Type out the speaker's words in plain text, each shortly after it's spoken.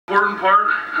Important part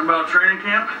about training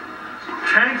camp,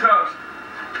 tank tops.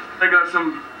 I got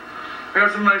some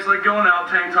nice like going out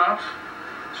tank tops.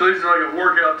 So these are like a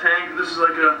workout tank. This is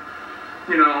like a,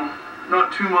 you know,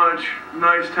 not too much,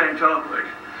 nice tank top. Like,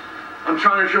 I'm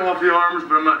trying to show off the arms,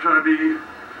 but I'm not trying to be,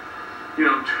 you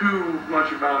know, too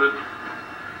much about it.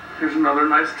 Here's another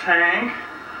nice tank.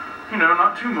 You know,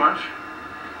 not too much.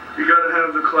 You gotta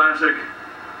have the classic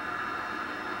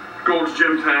Gold's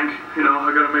Gym tank. You know,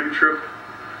 I gotta make a trip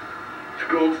to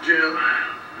Gold's Gym.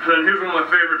 And then here's one of my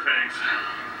favorite tanks.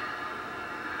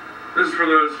 This is for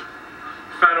those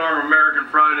Fat Arm American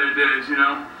Friday days, you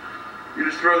know. You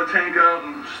just throw the tank out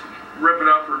and just rip it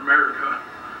out for America.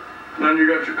 And then you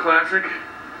got your classic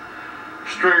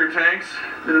stringer tanks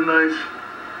in a nice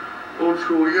old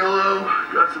school yellow.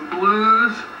 Got some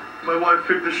blues. My wife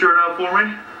picked the shirt out for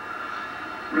me.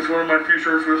 It's one of my few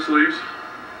shirts with sleeves.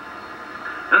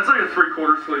 And it's like a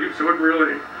 3/4 sleeve, so it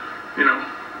really, you know,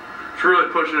 it's really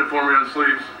pushing it for me on the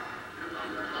sleeves.